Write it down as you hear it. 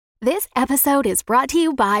This episode is brought to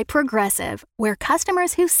you by Progressive, where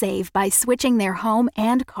customers who save by switching their home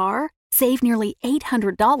and car save nearly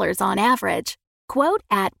 $800 on average. Quote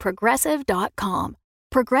at Progressive.com.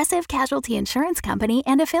 Progressive Casualty Insurance Company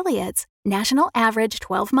and Affiliates. National average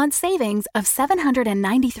 12-month savings of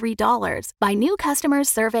 $793 by new customers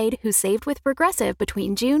surveyed who saved with Progressive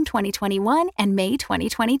between June 2021 and May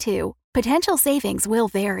 2022. Potential savings will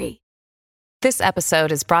vary. This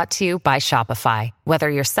episode is brought to you by Shopify.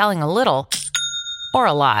 Whether you're selling a little or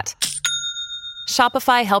a lot,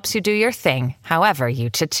 Shopify helps you do your thing, however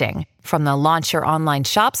you cha-ching. From the launch your online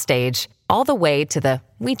shop stage, all the way to the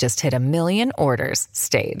we just hit 1 million orders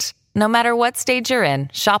stage. No matter what stage you're in,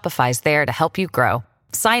 Shopify's there to help you grow.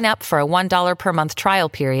 Sign up for a $1 per month trial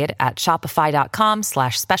period at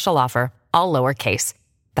shopify.com/special offer, all lowercase.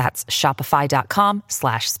 That's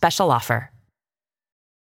shopify.com/special offer.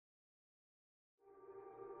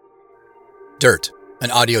 Dirt,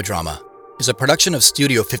 an audio drama, is a production of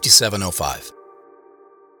Studio 5705.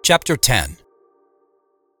 Chapter 10.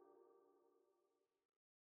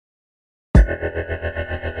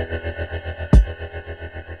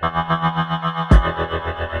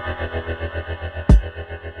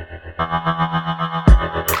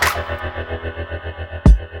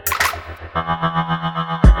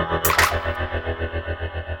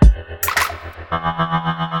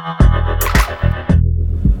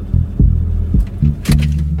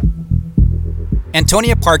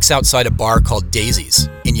 Antonia parks outside a bar called Daisy's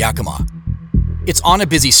in Yakima. It's on a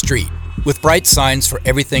busy street, with bright signs for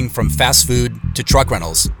everything from fast food to truck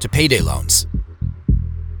rentals to payday loans.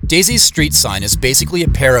 Daisy's street sign is basically a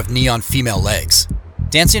pair of neon female legs,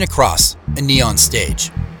 dancing across a neon stage.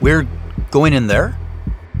 We're going in there?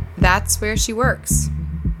 That's where she works.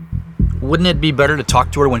 Wouldn't it be better to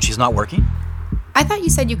talk to her when she's not working? I thought you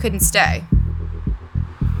said you couldn't stay.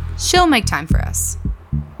 She'll make time for us.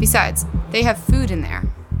 Besides, they have food in there.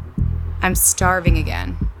 I'm starving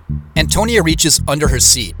again. Antonia reaches under her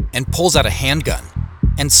seat and pulls out a handgun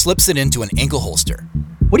and slips it into an ankle holster.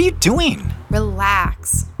 What are you doing?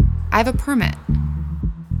 Relax. I have a permit.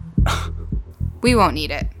 We won't need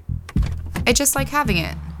it. I just like having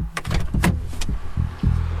it.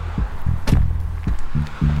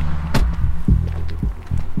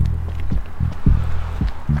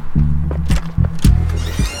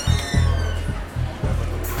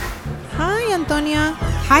 Hi, Antonia.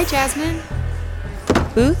 Hi, Jasmine.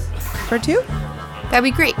 Booth for two? That'd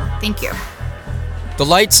be great. Thank you. The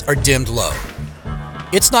lights are dimmed low.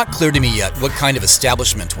 It's not clear to me yet what kind of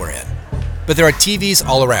establishment we're in, but there are TVs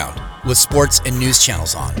all around with sports and news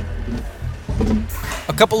channels on.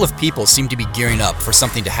 A couple of people seem to be gearing up for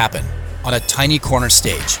something to happen on a tiny corner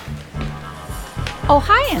stage. Oh,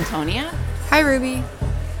 hi, Antonia. Hi, Ruby.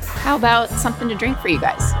 How about something to drink for you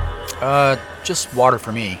guys? Just water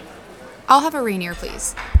for me. I'll have a Rainier,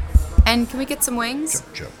 please. And can we get some wings?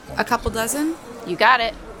 A couple dozen? You got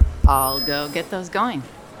it. I'll go get those going.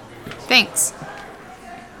 Thanks.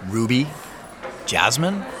 Ruby?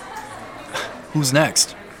 Jasmine? Who's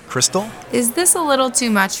next? Crystal? Is this a little too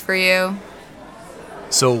much for you?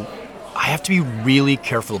 So, I have to be really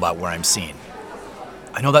careful about where I'm seen.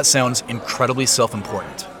 I know that sounds incredibly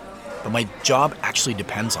self-important, but my job actually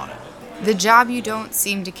depends on it. The job you don't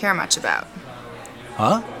seem to care much about.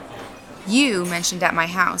 Huh? You mentioned at my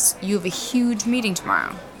house you have a huge meeting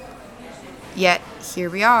tomorrow. Yet,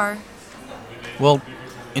 here we are. Well,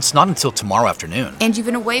 it's not until tomorrow afternoon. And you've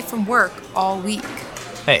been away from work all week.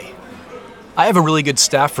 Hey, I have a really good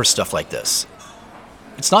staff for stuff like this.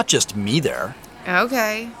 It's not just me there.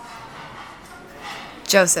 Okay.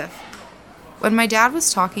 Joseph, when my dad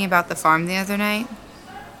was talking about the farm the other night,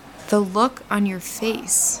 the look on your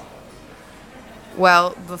face.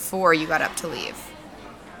 Well, before you got up to leave.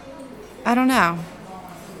 I don't know.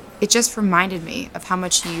 It just reminded me of how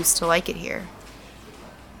much you used to like it here.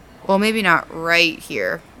 Well, maybe not right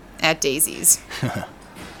here at Daisy's.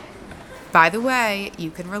 By the way,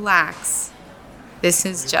 you can relax. This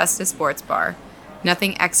is just a sports bar.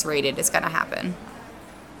 Nothing X-rated is gonna happen.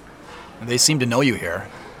 They seem to know you here.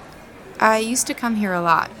 I used to come here a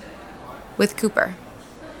lot. With Cooper.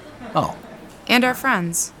 Oh. And our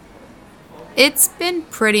friends. It's been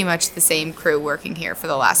pretty much the same crew working here for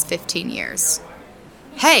the last 15 years.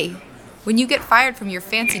 Hey, when you get fired from your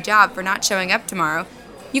fancy job for not showing up tomorrow,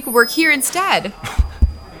 you could work here instead.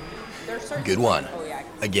 Good one.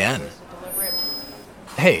 Again.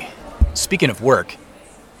 Hey, speaking of work,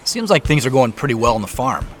 seems like things are going pretty well on the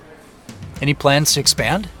farm. Any plans to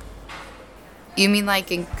expand? You mean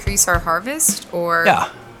like increase our harvest, or? Yeah,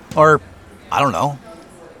 or, I don't know,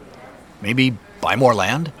 maybe buy more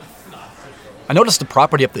land? I noticed the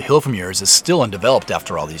property up the hill from yours is still undeveloped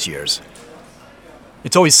after all these years.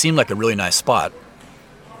 It's always seemed like a really nice spot.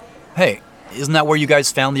 Hey, isn't that where you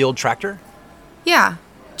guys found the old tractor? Yeah,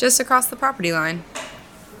 just across the property line.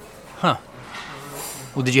 Huh.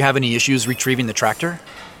 Well, did you have any issues retrieving the tractor?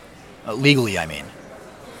 Legally, I mean.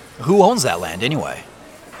 Who owns that land anyway?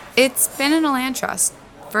 It's been in a land trust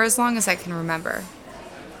for as long as I can remember.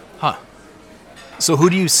 Huh. So who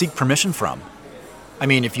do you seek permission from? I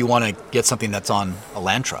mean, if you want to get something that's on a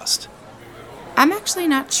land trust. I'm actually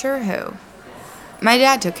not sure who. My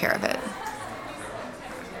dad took care of it.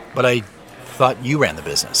 But I thought you ran the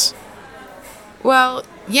business. Well,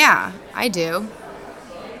 yeah, I do.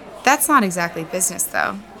 That's not exactly business,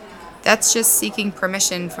 though. That's just seeking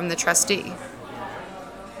permission from the trustee.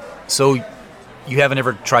 So, you haven't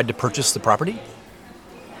ever tried to purchase the property?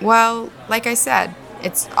 Well, like I said,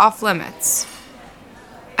 it's off limits.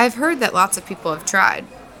 I've heard that lots of people have tried,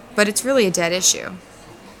 but it's really a dead issue.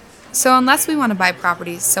 So unless we want to buy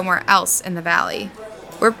properties somewhere else in the valley,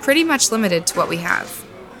 we're pretty much limited to what we have.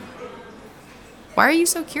 Why are you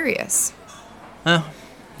so curious?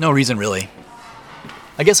 No reason really.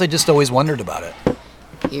 I guess I just always wondered about it.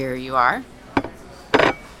 Here you are.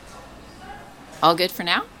 All good for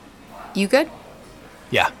now? You good?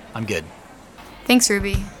 Yeah, I'm good. Thanks,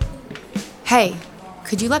 Ruby. Hey,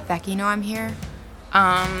 could you let Becky know I'm here?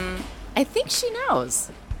 I think she knows.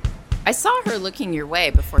 I saw her looking your way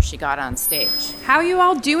before she got on stage. How are you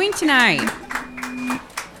all doing tonight?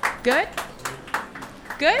 Good?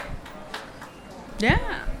 Good?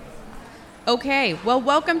 Yeah. Okay, well,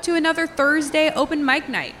 welcome to another Thursday open mic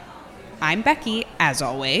night. I'm Becky, as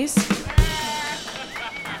always.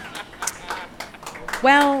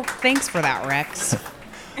 Well, thanks for that, Rex.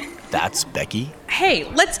 That's Becky? Hey,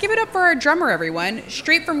 let's give it up for our drummer, everyone.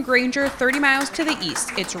 Straight from Granger, 30 miles to the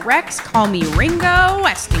east. It's Rex, call me Ringo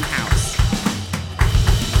Westinghouse.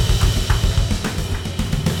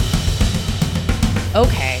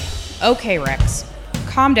 Okay, Rex.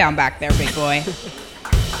 Calm down back there, big boy.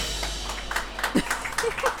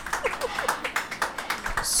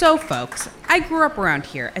 So, folks, I grew up around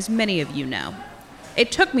here, as many of you know.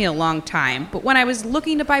 It took me a long time, but when I was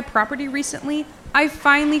looking to buy property recently, I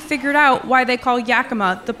finally figured out why they call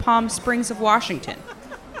Yakima the Palm Springs of Washington.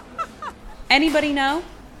 Anybody know?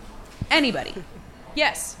 Anybody?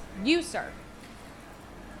 Yes, you, sir.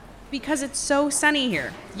 Because it's so sunny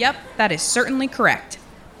here. Yep, that is certainly correct.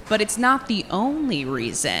 But it's not the only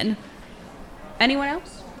reason. Anyone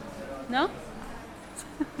else? No?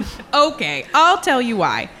 Okay, I'll tell you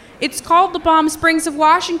why. It's called the Palm Springs of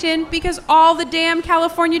Washington because all the damn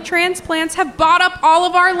California transplants have bought up all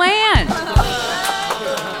of our land.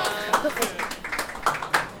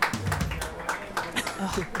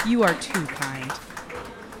 Oh, you are too kind.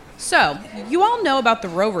 So, you all know about the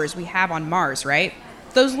rovers we have on Mars, right?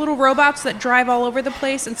 Those little robots that drive all over the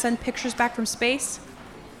place and send pictures back from space?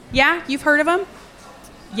 Yeah, you've heard of them?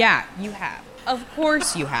 Yeah, you have. Of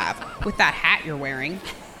course you have, with that hat you're wearing.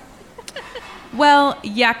 Well,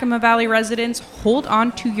 Yakima Valley residents, hold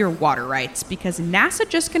on to your water rights because NASA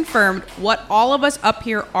just confirmed what all of us up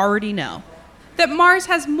here already know. That Mars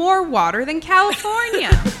has more water than California.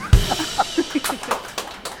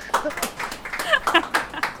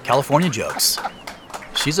 California jokes.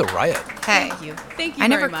 She's a riot. Hey, Thank you I very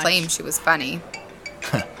never much. claimed she was funny.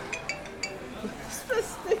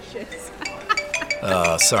 Suspicious.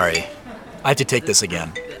 Sorry. I have to take this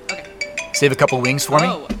again. Save a couple wings for me?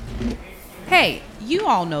 Oh. Hey, you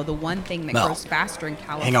all know the one thing that Mel, grows faster in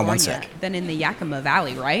California hang on one sec. than in the Yakima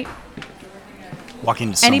Valley, right? Walking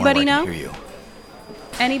into somewhere Anybody where I know? can hear you.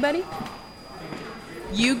 Anybody?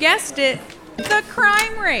 You guessed it. The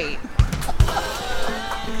crime rate.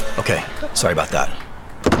 Okay, sorry about that.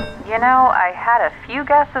 You know, I had a few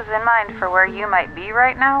guesses in mind for where you might be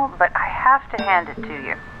right now, but I have to hand it to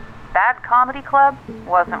you. Bad Comedy Club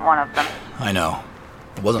wasn't one of them. I know.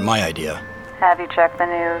 It wasn't my idea. Have you checked the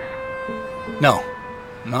news? No,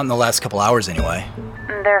 not in the last couple hours anyway.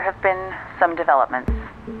 There have been some developments.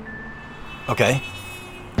 Okay.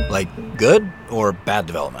 Like good or bad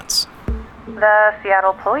developments? The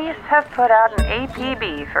Seattle police have put out an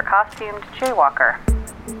APB for costumed jaywalker.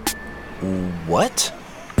 What?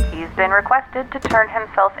 He's been requested to turn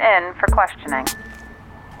himself in for questioning.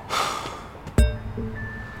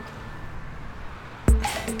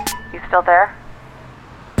 You still there?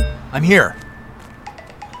 I'm here.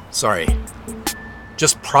 Sorry.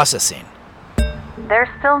 Just processing. There's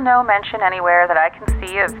still no mention anywhere that I can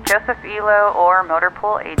see of Joseph Elo or Motor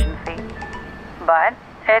Pool Agency. But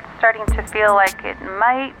it's starting to feel like it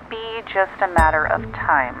might be just a matter of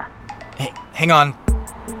time. Hey, hang on.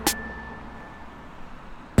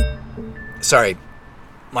 Sorry,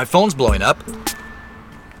 my phone's blowing up.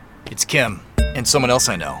 It's Kim and someone else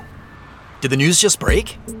I know. Did the news just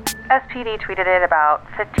break? SPD tweeted it about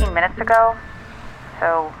 15 minutes ago.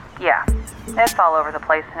 So, yeah, it's all over the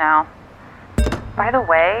place now. By the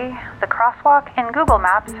way, the crosswalk in Google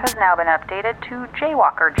Maps has now been updated to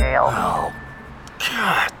Jaywalker Jail. Oh,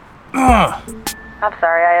 God. I'm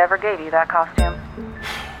sorry I ever gave you that costume.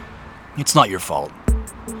 It's not your fault.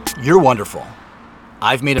 You're wonderful.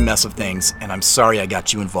 I've made a mess of things, and I'm sorry I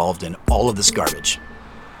got you involved in all of this garbage.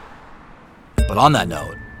 But on that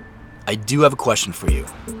note, I do have a question for you.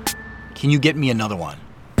 Can you get me another one?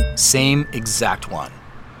 Same exact one.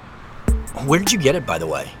 Where did you get it, by the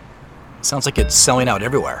way? Sounds like it's selling out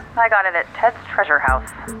everywhere. I got it at Ted's Treasure House.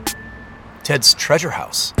 Ted's Treasure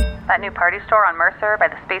House? That new party store on Mercer by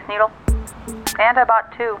the Space Needle. And I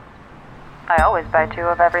bought 2. I always buy 2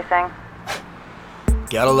 of everything.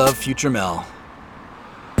 Gotta love future Mel.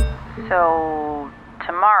 So,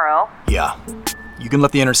 tomorrow? Yeah. You can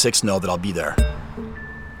let the Inner Six know that I'll be there.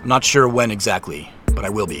 I'm not sure when exactly, but I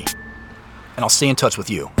will be. And I'll stay in touch with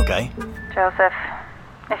you, okay? Joseph,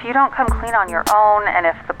 if you don't come clean on your own, and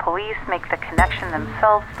if the police make the connection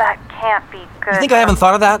themselves, that can't be good. You think I haven't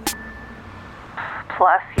thought of that?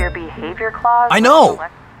 Plus your behavior clause. I know!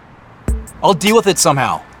 I'll deal with it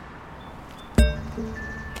somehow.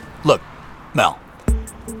 Look, Mel,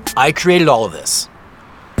 I created all of this.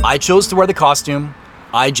 I chose to wear the costume.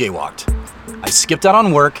 I jaywalked. I skipped out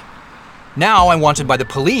on work. Now I'm wanted by the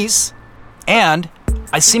police. And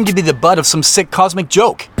I seem to be the butt of some sick cosmic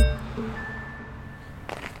joke.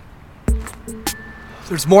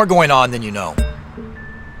 There's more going on than you know.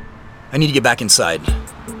 I need to get back inside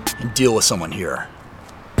and deal with someone here.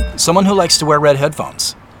 Someone who likes to wear red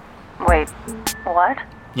headphones. Wait, what?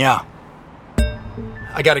 Yeah.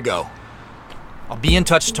 I gotta go. I'll be in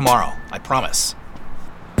touch tomorrow, I promise.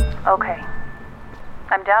 Okay.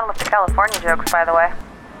 I'm down with the California jokes, by the way.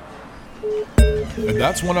 And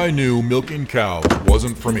that's when I knew milking cows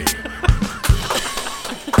wasn't for me.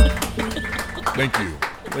 Thank you.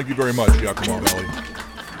 Thank you very much, Yakima Valley.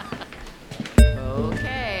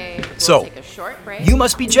 Okay. So, take a short break. You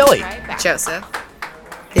must be Jelly. Right back. Joseph,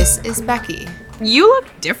 this is Becky. You look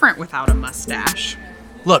different without a mustache.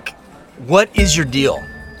 Look, what is your deal?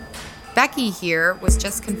 Becky here was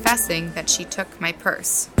just confessing that she took my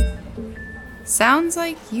purse. Sounds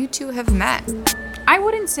like you two have met. I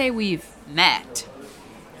wouldn't say we've met.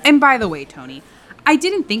 And by the way, Tony, I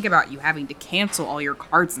didn't think about you having to cancel all your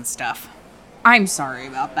cards and stuff. I'm sorry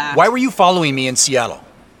about that. Why were you following me in Seattle?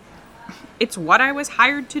 It's what I was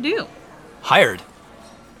hired to do. Hired?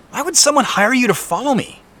 Why would someone hire you to follow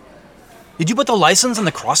me? Did you put the license on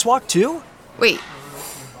the crosswalk too? Wait,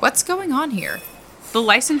 what's going on here? The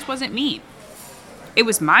license wasn't me. It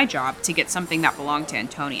was my job to get something that belonged to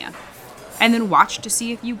Antonia, and then watch to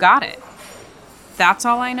see if you got it. That's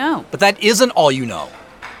all I know. But that isn't all you know.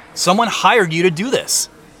 Someone hired you to do this.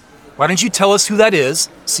 Why don't you tell us who that is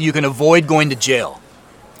so you can avoid going to jail?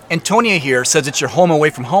 Antonia here says it's your home away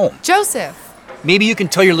from home. Joseph! Maybe you can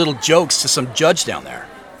tell your little jokes to some judge down there.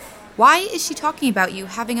 Why is she talking about you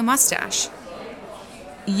having a mustache?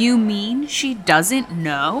 You mean she doesn't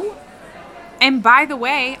know? And by the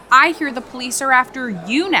way, I hear the police are after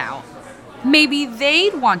you now. Maybe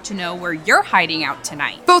they'd want to know where you're hiding out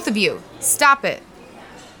tonight. Both of you, stop it.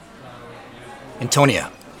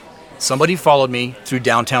 Antonia, somebody followed me through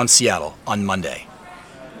downtown Seattle on Monday.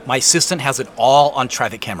 My assistant has it all on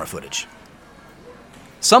traffic camera footage.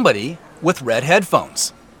 Somebody with red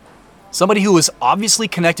headphones. Somebody who was obviously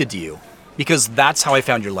connected to you, because that's how I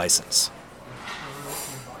found your license.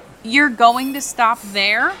 You're going to stop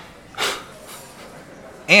there?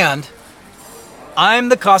 And I'm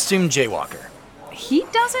the costume jaywalker. He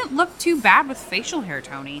doesn't look too bad with facial hair,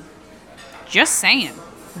 Tony. Just saying.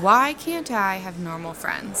 Why can't I have normal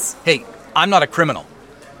friends? Hey, I'm not a criminal.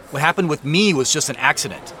 What happened with me was just an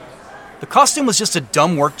accident. The costume was just a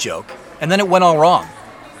dumb work joke, and then it went all wrong.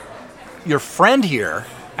 Your friend here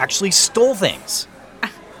actually stole things.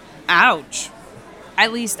 Ouch.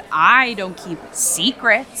 At least I don't keep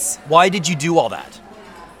secrets. Why did you do all that?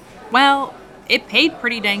 Well, it paid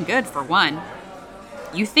pretty dang good for one.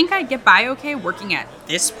 You think I'd get by okay working at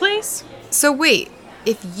this place? So wait,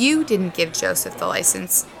 if you didn't give Joseph the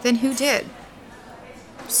license, then who did?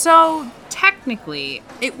 So, technically,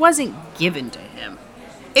 it wasn't given to him.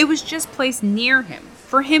 It was just placed near him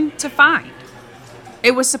for him to find.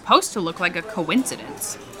 It was supposed to look like a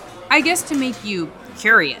coincidence. I guess to make you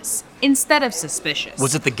curious instead of suspicious.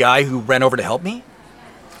 Was it the guy who ran over to help me?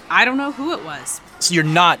 I don't know who it was. So you're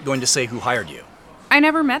not going to say who hired you? I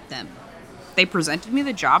never met them. They presented me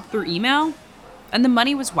the job through email, and the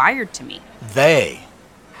money was wired to me. They.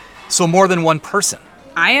 So more than one person.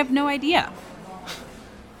 I have no idea.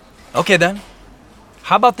 Okay then.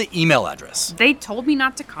 How about the email address? They told me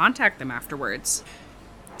not to contact them afterwards.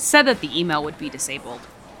 Said that the email would be disabled.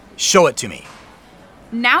 Show it to me.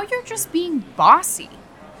 Now you're just being bossy.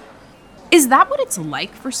 Is that what it's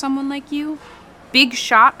like for someone like you? Big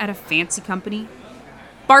shot at a fancy company?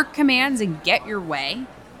 Bark commands and get your way?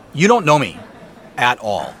 You don't know me. At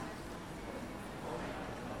all.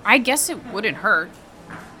 I guess it wouldn't hurt.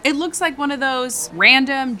 It looks like one of those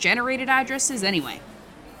random generated addresses anyway.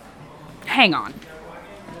 Hang on.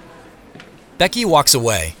 Becky walks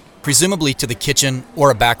away, presumably to the kitchen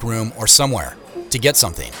or a back room or somewhere, to get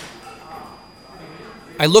something.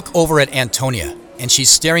 I look over at Antonia, and she's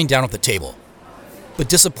staring down at the table, but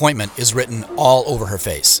disappointment is written all over her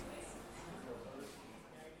face.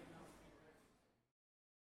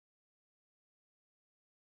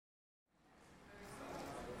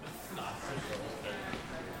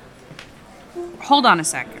 Hold on a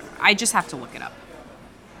sec. I just have to look it up.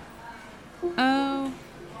 Oh,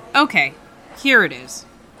 okay. Here it is.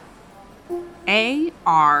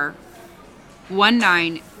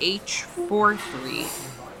 AR19H43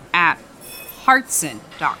 at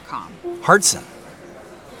Hartson.com. Hartson.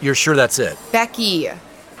 You're sure that's it? Becky,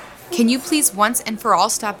 can you please once and for all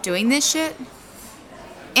stop doing this shit?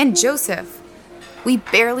 And Joseph, we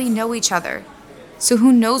barely know each other, so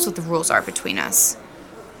who knows what the rules are between us.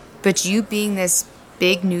 But you being this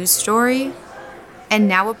big news story, and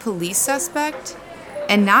now a police suspect,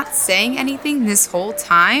 and not saying anything this whole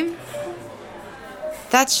time?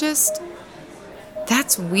 That's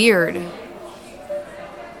weird.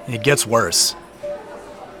 It gets worse.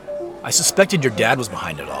 I suspected your dad was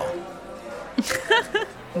behind it all.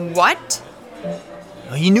 What?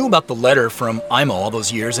 He knew about the letter from Imo all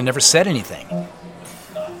those years and never said anything.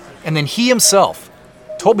 And then he himself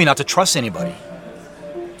told me not to trust anybody.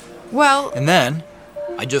 Well, And then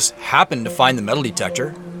I just happened to find the metal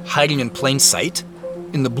detector hiding in plain sight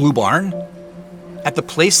in the Blue Barn at the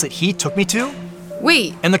place that he took me to.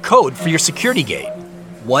 wait, And the code for your security gate,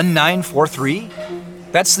 1943,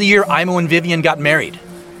 that's the year Imo and Vivian got married,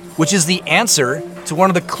 which is the answer to one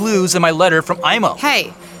of the clues in my letter from Imo.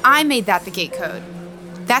 hey, I made that the gate code.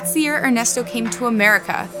 That's the year Ernesto came to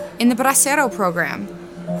America in the Bracero program.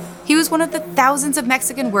 He was one of the thousands of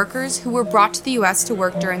Mexican workers who were brought to the US to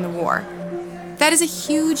work during the war. That is a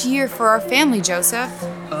huge year for our family, Joseph.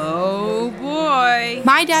 Oh boy.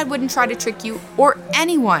 My dad wouldn't try to trick you or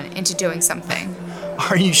anyone into doing something.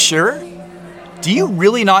 Are you sure? Do you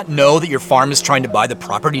really not know that your farm is trying to buy the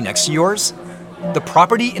property next to yours? The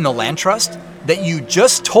property in the land trust that you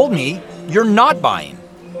just told me you're not buying?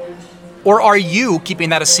 Or are you keeping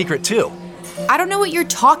that a secret too? I don't know what you're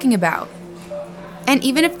talking about. And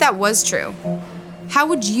even if that was true, how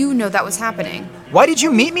would you know that was happening? Why did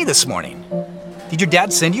you meet me this morning? Did your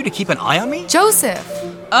dad send you to keep an eye on me? Joseph!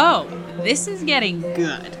 Oh, this is getting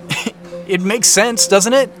good. It makes sense,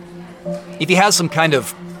 doesn't it? If he has some kind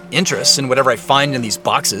of interest in whatever I find in these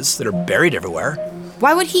boxes that are buried everywhere.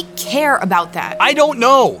 Why would he care about that? I don't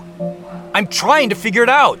know. I'm trying to figure it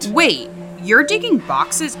out. Wait, you're digging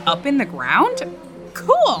boxes up in the ground?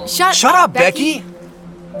 Cool. Shut up, Becky.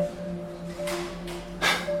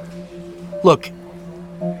 Look,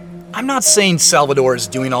 I'm not saying Salvador is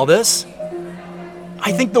doing all this.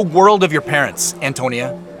 I think the world of your parents,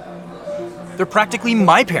 Antonia. They're practically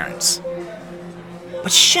my parents.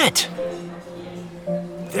 But shit,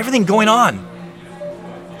 with everything going on,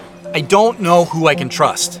 I don't know who I can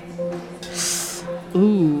trust.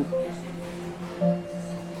 Ooh.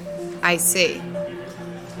 I see.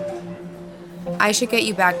 I should get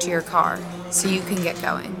you back to your car so you can get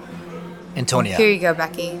going. Antonia. Here you go,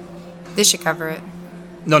 Becky. This should cover it.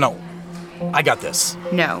 No. I got this.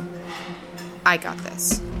 No. I got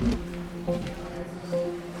this.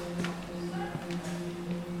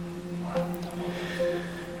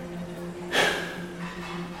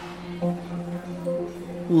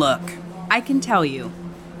 Look, I can tell you,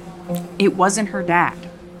 it wasn't her dad.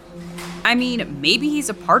 I mean, maybe he's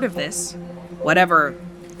a part of this, whatever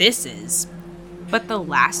this is, but the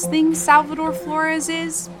last thing Salvador Flores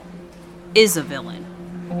is a villain.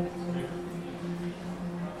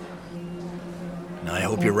 I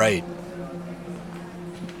hope you're right.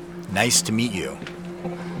 Nice to meet you.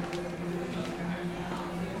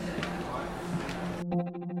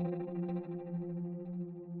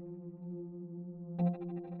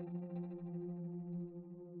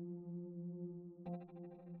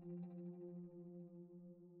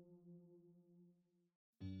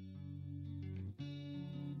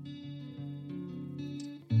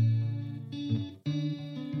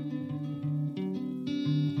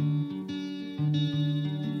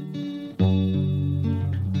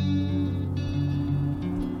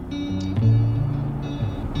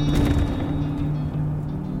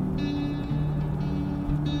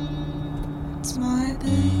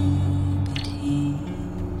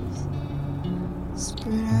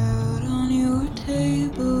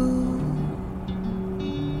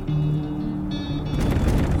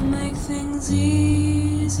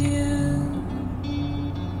 it's easier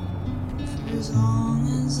for as long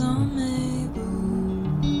as I'm able.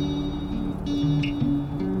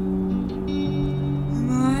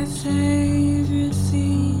 My favorite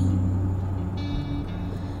theme,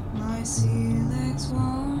 my sea legs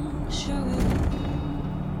won't show it.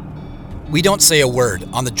 We don't say a word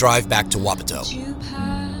on the drive back to Wapato.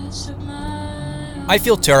 I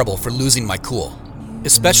feel terrible for losing my cool,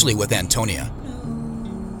 especially with Antonia.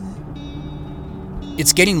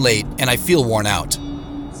 It's getting late and I feel worn out,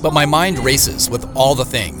 but my mind races with all the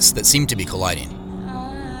things that seem to be colliding.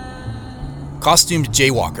 Costumed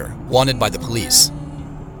jaywalker wanted by the police.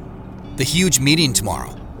 The huge meeting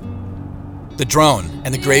tomorrow. The drone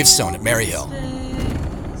and the gravestone at Maryhill.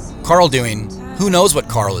 Carl doing who knows what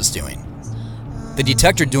Carl is doing. The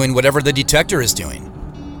detector doing whatever the detector is doing.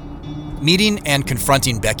 Meeting and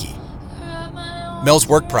confronting Becky. Mel's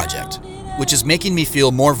work project, which is making me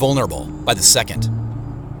feel more vulnerable by the second.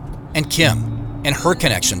 And Kim, and her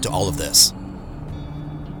connection to all of this.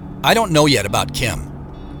 I don't know yet about Kim,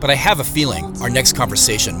 but I have a feeling our next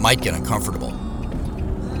conversation might get uncomfortable.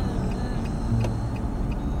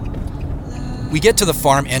 We get to the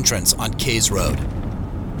farm entrance on Kays Road,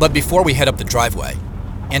 but before we head up the driveway,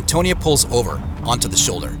 Antonia pulls over onto the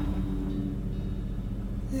shoulder.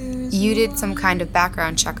 You did some kind of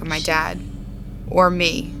background check on my dad, or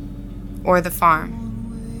me, or the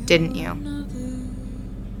farm, didn't you?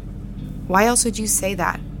 Why else would you say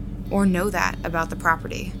that, or know that about the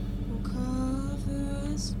property?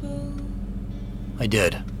 I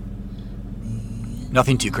did.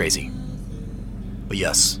 Nothing too crazy. But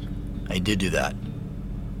yes, I did do that.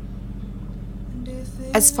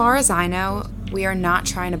 As far as I know, we are not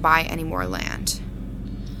trying to buy any more land.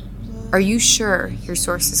 Are you sure your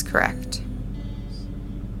source is correct?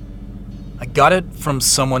 I got it from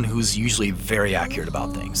someone who's usually very accurate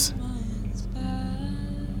about things.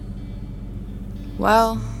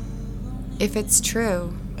 Well, if it's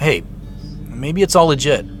true... Hey, maybe it's all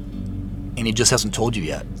legit, and he just hasn't told you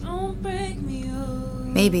yet.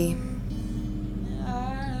 Maybe.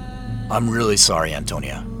 I'm really sorry,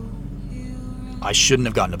 Antonia. I shouldn't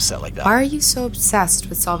have gotten upset like that. Why are you so obsessed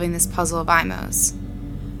with solving this puzzle of Imo's?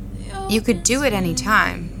 You could do it any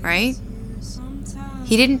time, right?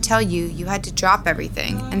 He didn't tell you you had to drop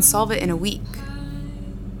everything and solve it in a week.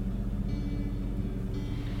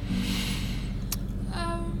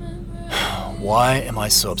 Why am I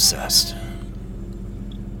so obsessed?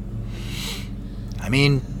 I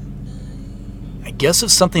mean, I guess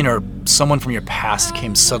if something or someone from your past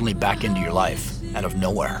came suddenly back into your life out of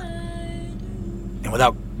nowhere, and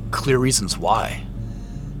without clear reasons why,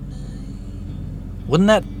 wouldn't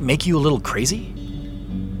that make you a little crazy?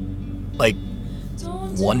 Like,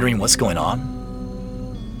 wondering what's going on?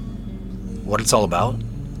 What it's all about?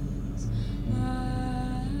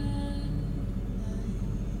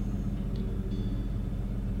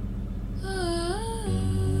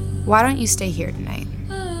 Why don't you stay here tonight?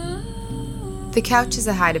 The couch is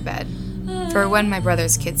a hide-a-bed for when my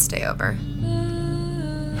brother's kids stay over.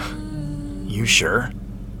 You sure?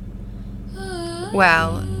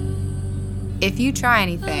 Well, if you try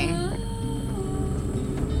anything,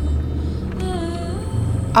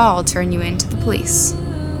 I'll turn you in to the police.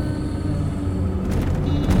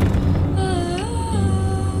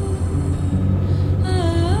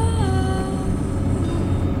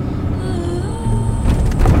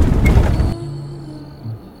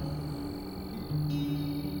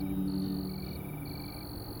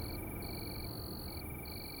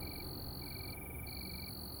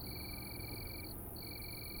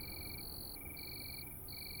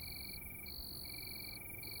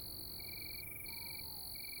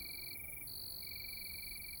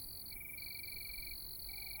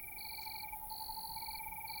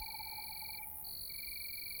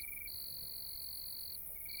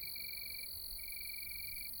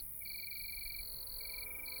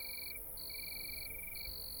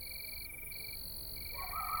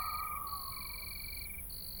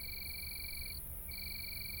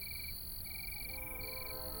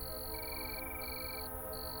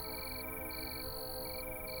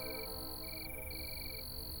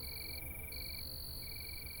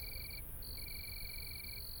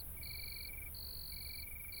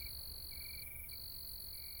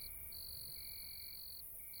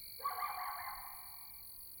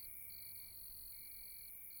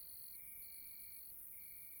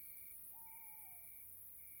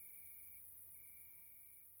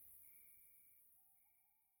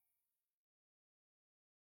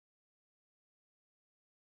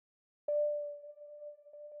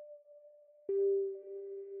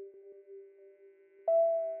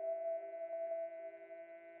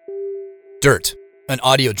 Dirt, an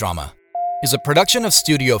audio drama, is a production of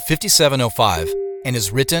Studio 5705 and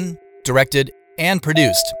is written, directed, and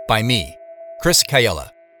produced by me, Chris Cayella.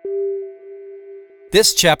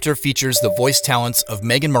 This chapter features the voice talents of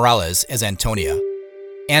Megan Morales as Antonia,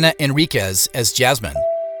 Anna Enriquez as Jasmine,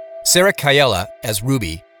 Sarah Cayella as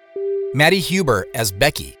Ruby, Maddie Huber as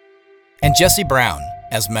Becky, and Jesse Brown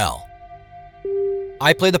as Mel.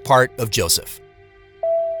 I play the part of Joseph.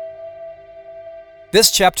 This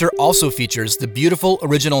chapter also features the beautiful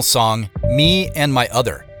original song Me and My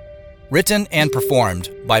Other, written and performed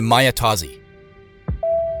by Maya Tazi.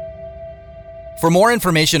 For more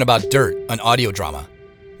information about Dirt, an audio drama,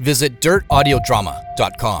 visit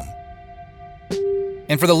dirtaudiodrama.com.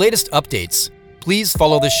 And for the latest updates, please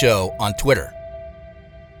follow the show on Twitter.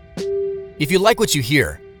 If you like what you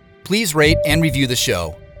hear, please rate and review the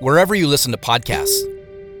show wherever you listen to podcasts,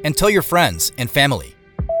 and tell your friends and family.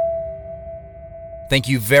 Thank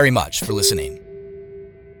you very much for listening.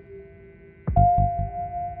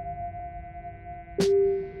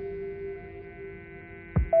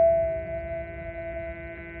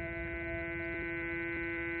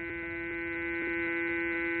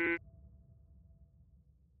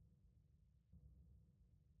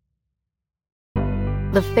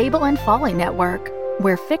 The Fable and Folly Network,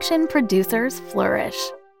 where fiction producers flourish.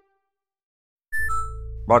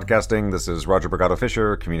 Broadcasting, this is Roger Brigado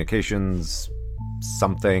Fisher, Communications,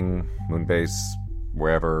 something, Moonbase,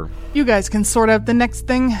 wherever. You guys can sort out the next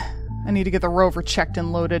thing. I need to get the rover checked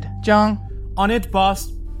and loaded. Jong? On it,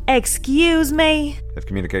 boss. Excuse me? If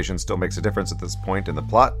communication still makes a difference at this point in the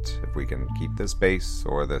plot, if we can keep this base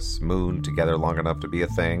or this moon together long enough to be a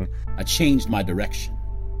thing. I changed my direction.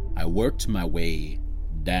 I worked my way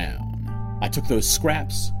down. I took those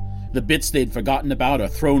scraps, the bits they'd forgotten about or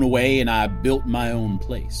thrown away, and I built my own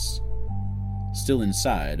place. Still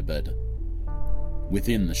inside, but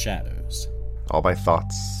within the shadows. All my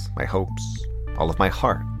thoughts, my hopes, all of my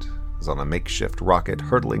heart is on a makeshift rocket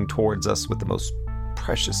hurtling towards us with the most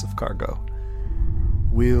precious of cargo.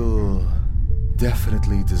 We'll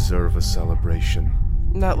definitely deserve a celebration.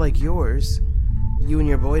 Not like yours. You and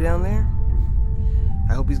your boy down there?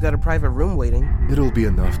 I hope he's got a private room waiting. It'll be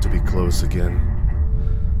enough to be close again.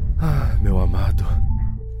 Meu amado.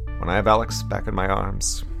 When I have Alex back in my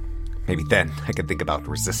arms, maybe then I can think about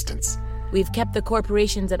resistance. We've kept the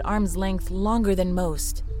corporations at arm's length longer than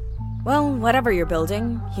most. Well, whatever you're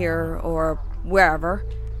building, here or wherever,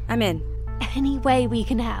 I'm in. Any way we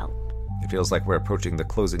can help. It feels like we're approaching the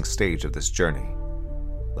closing stage of this journey.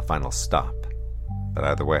 The final stop. But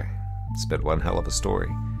either way, it's been one hell of a story.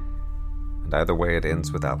 And either way, it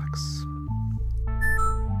ends with Alex.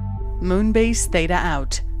 Moonbase Theta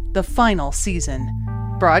out, the final season.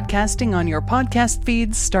 Broadcasting on your podcast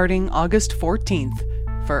feeds starting August 14th.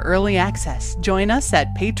 For early access, join us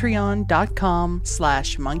at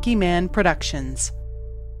patreon.com/monkeymanproductions.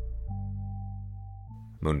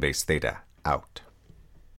 Moonbase Theta out.